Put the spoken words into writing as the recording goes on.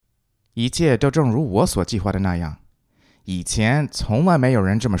一切都正如我所计划的那样。以前从来没有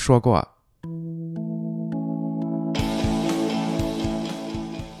人这么说过。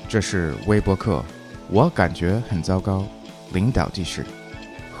这是微播客，我感觉很糟糕，领导记事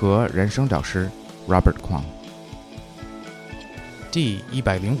和人生导师 Robert Kwong。 第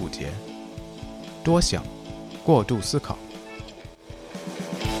105节，多想，过度思考。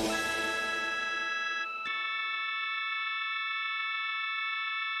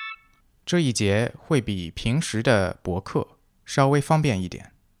这一节会比平时的博客稍微方便一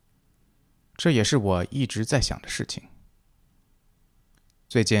点，这也是我一直在想的事情。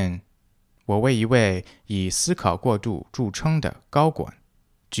最近，我为一位以思考过度著称的高管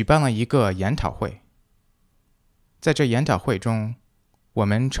举办了一个研讨会。在这研讨会中，我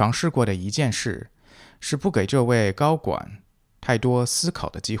们尝试过的一件事是不给这位高管太多思考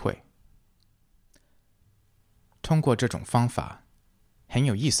的机会。通过这种方法，很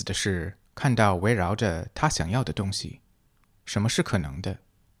有意思的是看到围绕着他想要的东西，什么是可能的，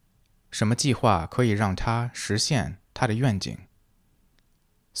什么计划可以让他实现他的愿景。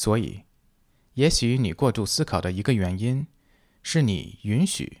所以，也许你过度思考的一个原因是你允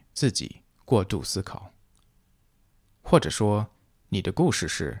许自己过度思考，或者说你的故事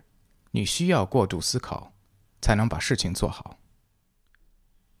是你需要过度思考才能把事情做好。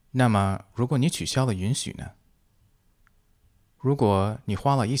那么如果你取消了允许呢？如果你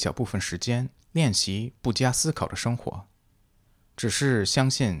花了一小部分时间练习不加思考的生活，只是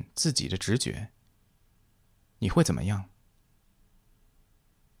相信自己的直觉，你会怎么样？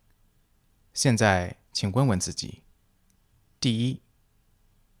现在请问问自己，第一，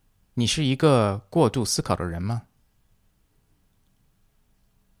你是一个过度思考的人吗？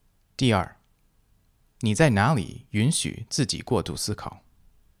第二，你在哪里允许自己过度思考？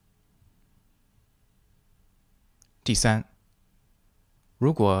第三，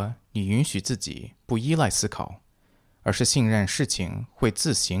如果你允许自己不依赖思考，而是信任事情会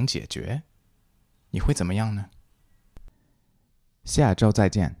自行解决，你会怎么样呢？下周再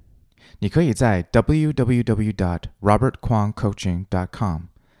见。你可以在 www.robertkwongcoaching.com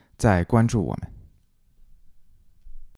再关注我们。